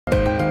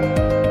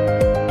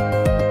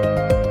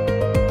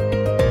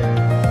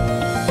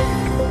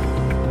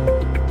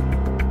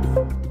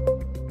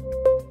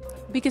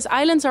because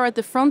islands are at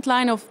the front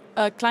line of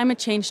climate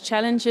change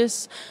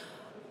challenges.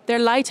 They're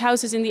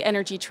lighthouses in the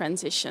energy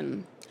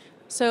transition.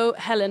 So,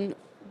 Helen,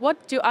 what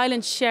do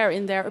islands share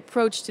in their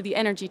approach to the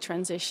energy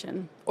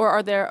transition? Or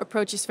are their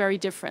approaches very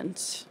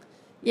different?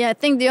 Yeah, I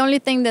think the only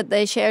thing that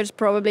they share is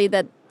probably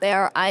that they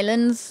are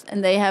islands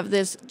and they have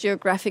this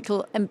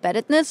geographical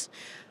embeddedness.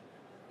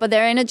 But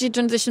their energy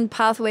transition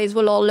pathways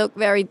will all look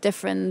very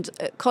different.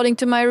 According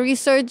to my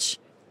research,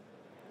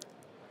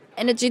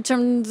 energy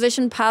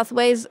transition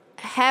pathways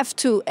have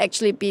to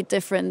actually be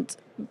different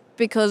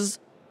because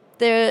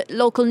their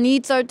local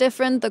needs are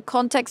different, the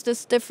context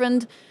is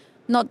different,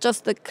 not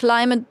just the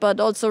climate, but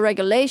also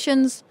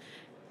regulations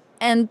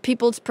and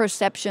people's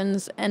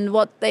perceptions and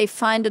what they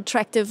find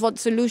attractive, what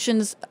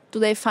solutions do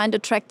they find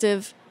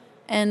attractive,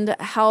 and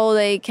how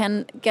they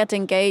can get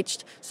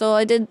engaged. So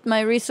I did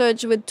my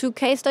research with 2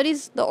 case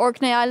studies, the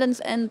Orkney Islands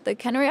and the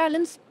Canary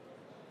Islands,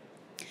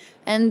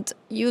 and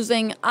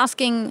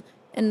asking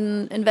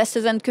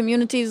investors and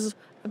communities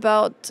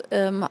about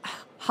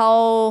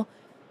how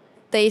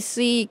they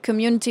see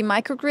community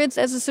microgrids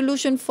as a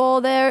solution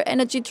for their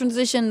energy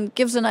transition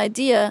gives an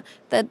idea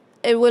that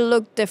it will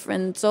look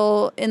different.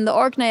 So in the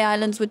Orkney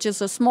Islands, which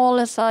is a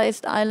smaller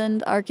sized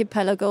island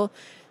archipelago,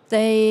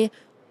 they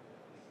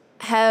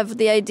have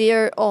the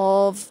idea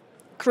of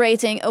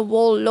creating a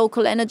whole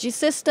local energy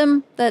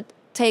system that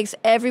takes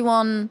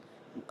everyone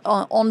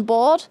on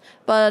board.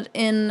 But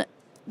in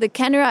the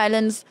Canary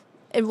Islands,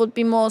 it would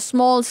be more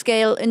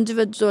small-scale,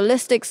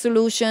 individualistic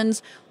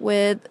solutions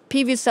with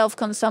PV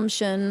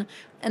self-consumption,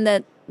 and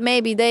that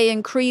maybe they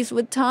increase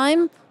with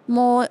time,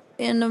 more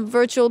in a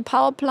virtual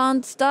power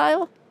plant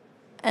style.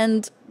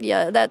 And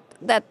yeah,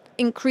 that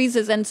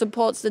increases and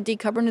supports the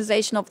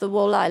decarbonization of the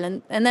whole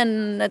island. And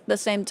then at the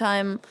same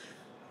time,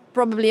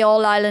 probably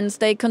all islands,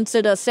 they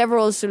consider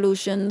several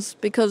solutions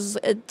because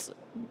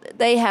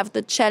they have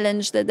the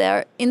challenge that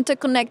they're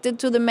interconnected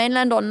to the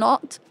mainland or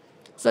not.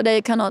 So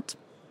they cannot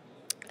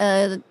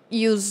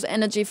use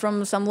energy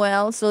from somewhere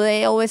else. So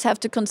they always have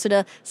to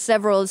consider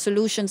several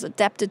solutions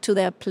adapted to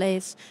their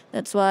place.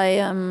 That's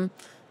why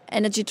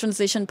energy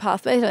transition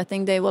pathways, I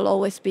think they will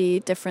always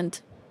be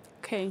different.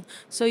 Okay,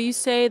 so you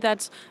say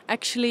that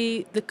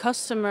actually the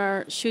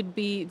customer should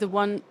be the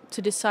one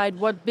to decide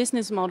what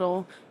business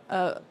model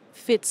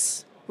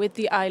fits with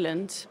the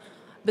island.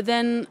 But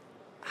then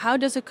how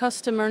does a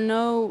customer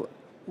know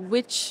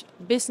which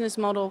business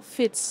model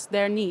fits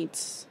their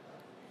needs?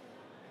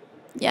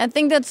 Yeah, I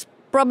think that's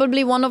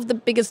probably one of the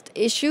biggest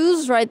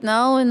issues right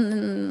now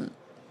in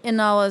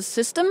our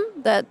system,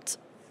 that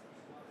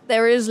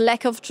there is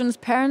lack of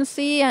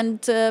transparency, and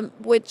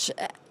which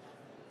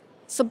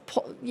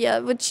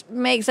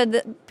makes it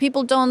that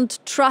people don't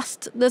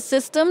trust the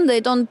system. They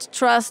don't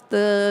trust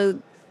the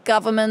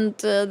government,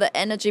 the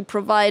energy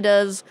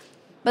providers.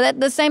 But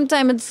at the same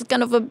time, it's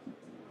kind of a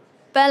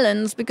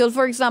balance because,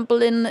 for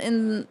example,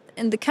 in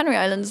the Canary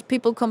Islands,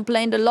 people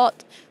complained a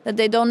lot that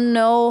they don't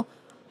know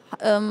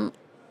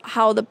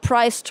how the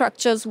price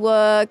structures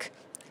work,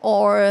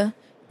 or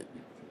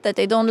that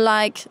they don't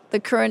like the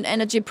current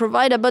energy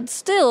provider, but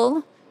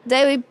still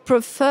they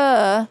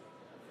prefer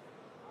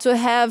to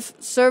have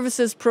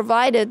services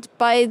provided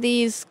by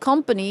these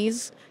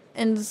companies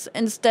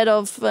instead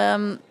of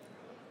kind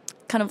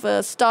of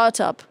a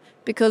startup,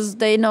 because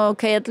they know,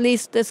 okay, at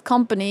least this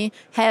company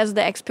has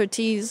the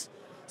expertise.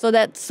 So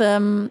that's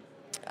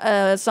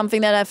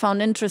something that I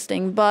found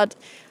interesting. But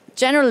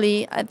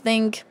generally, I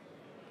think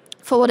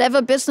for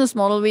whatever business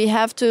model, we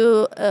have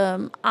to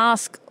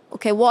ask,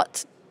 okay,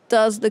 what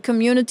does the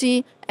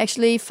community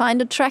actually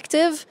find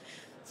attractive?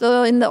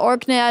 So in the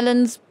Orkney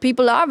Islands,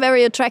 people are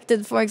very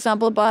attracted, for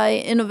example, by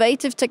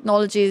innovative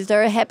technologies.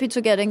 They're happy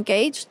to get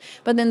engaged.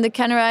 But in the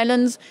Canary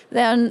Islands,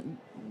 they're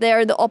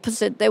the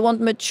opposite. They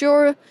want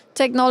mature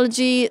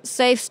technology,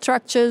 safe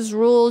structures,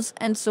 rules,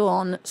 and so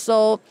on.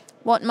 So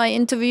what my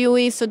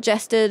interviewee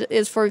suggested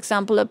is, for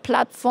example, a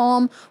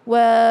platform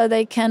where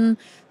they can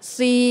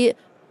see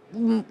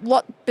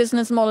what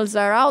business models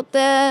are out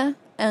there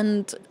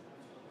and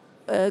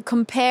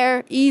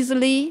compare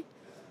easily,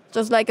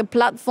 just like a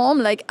platform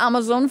like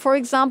Amazon, for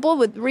example,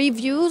 with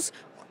reviews.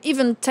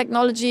 Even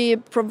technology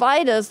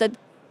providers that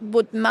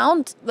would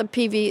mount the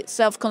PV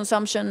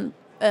self-consumption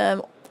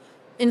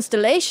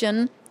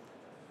installation,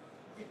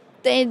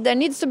 there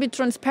needs to be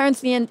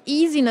transparency and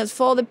easiness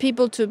for the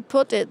people to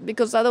put it,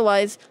 because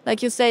otherwise,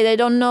 like you say, they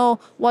don't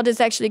know what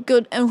is actually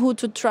good and who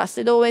to trust.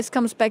 It always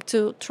comes back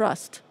to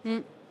trust.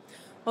 Mm.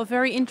 Well,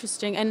 very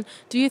interesting. And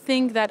do you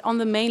think that on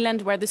the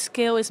mainland, where the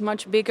scale is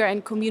much bigger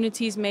and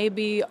communities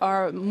maybe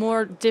are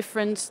more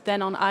different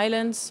than on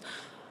islands,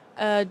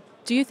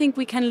 do you think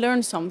we can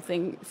learn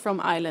something from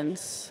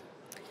islands?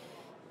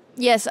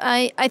 Yes,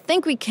 I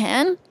think we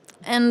can.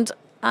 And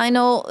I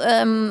know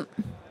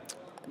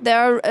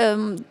there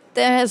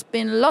has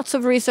been lots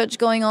of research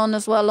going on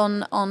as well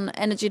on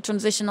energy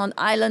transition on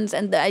islands,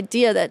 and the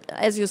idea that,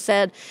 as you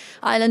said,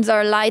 islands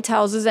are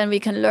lighthouses and we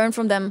can learn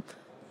from them.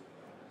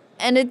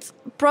 And it's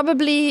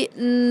probably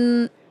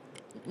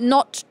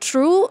not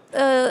true.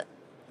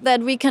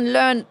 that we can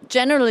learn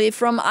generally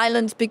from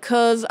islands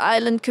because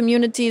island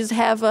communities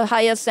have a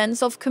higher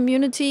sense of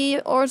community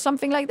or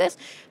something like this.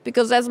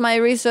 Because as my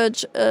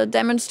research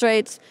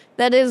demonstrates,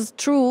 that is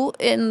true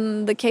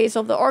in the case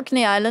of the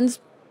Orkney Islands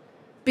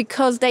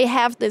because they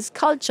have this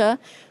culture.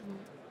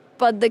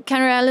 But the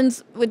Canary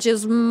Islands, which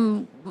is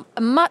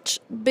a much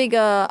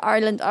bigger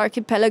island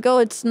archipelago,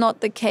 it's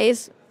not the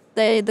case.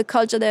 The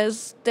culture there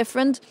is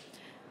different.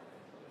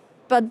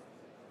 But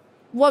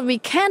what we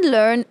can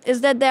learn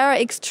is that there are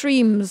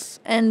extremes,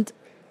 and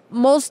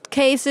most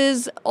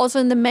cases also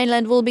in the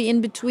mainland will be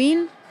in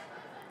between.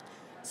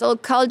 So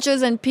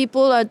cultures and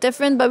people are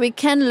different, but we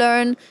can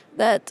learn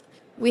that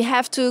we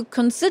have to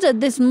consider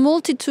this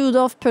multitude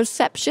of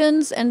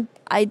perceptions and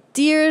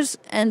ideas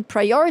and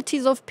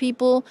priorities of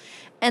people,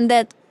 and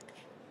that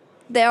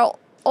there are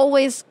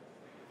always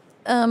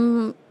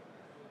there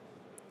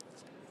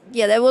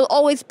will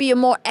always be a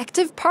more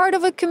active part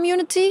of a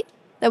community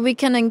that we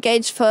can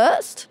engage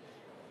first,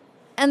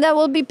 and there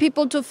will be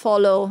people to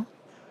follow.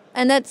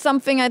 And that's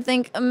something, I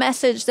think, a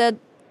message that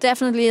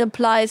definitely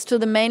applies to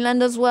the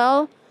mainland as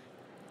well.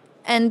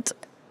 And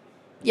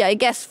yeah, I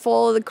guess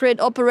for the grid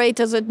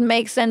operators, it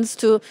makes sense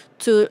to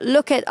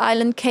look at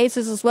island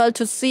cases as well,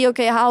 to see,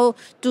 okay, how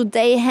do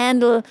they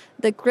handle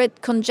the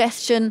grid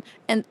congestion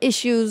and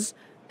issues,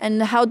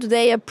 and how do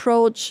they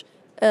approach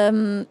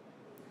to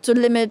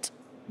limit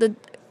the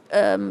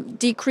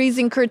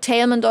decreasing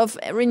curtailment of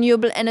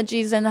renewable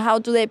energies, and how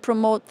do they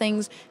promote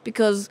things,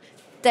 because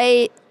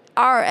they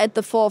are at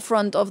the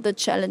forefront of the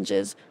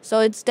challenges. So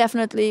it's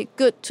definitely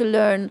good to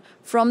learn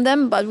from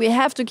them, but we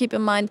have to keep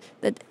in mind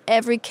that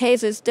every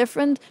case is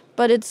different,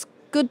 but it's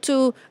good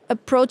to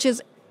approach it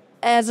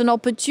as an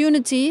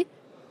opportunity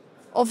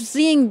of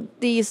seeing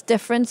these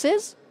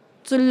differences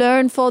to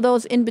learn for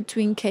those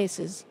in-between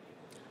cases.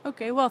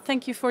 Okay, well,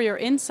 thank you for your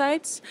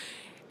insights.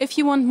 If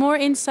you want more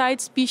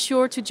insights, be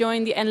sure to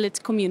join the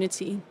NLIT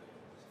community.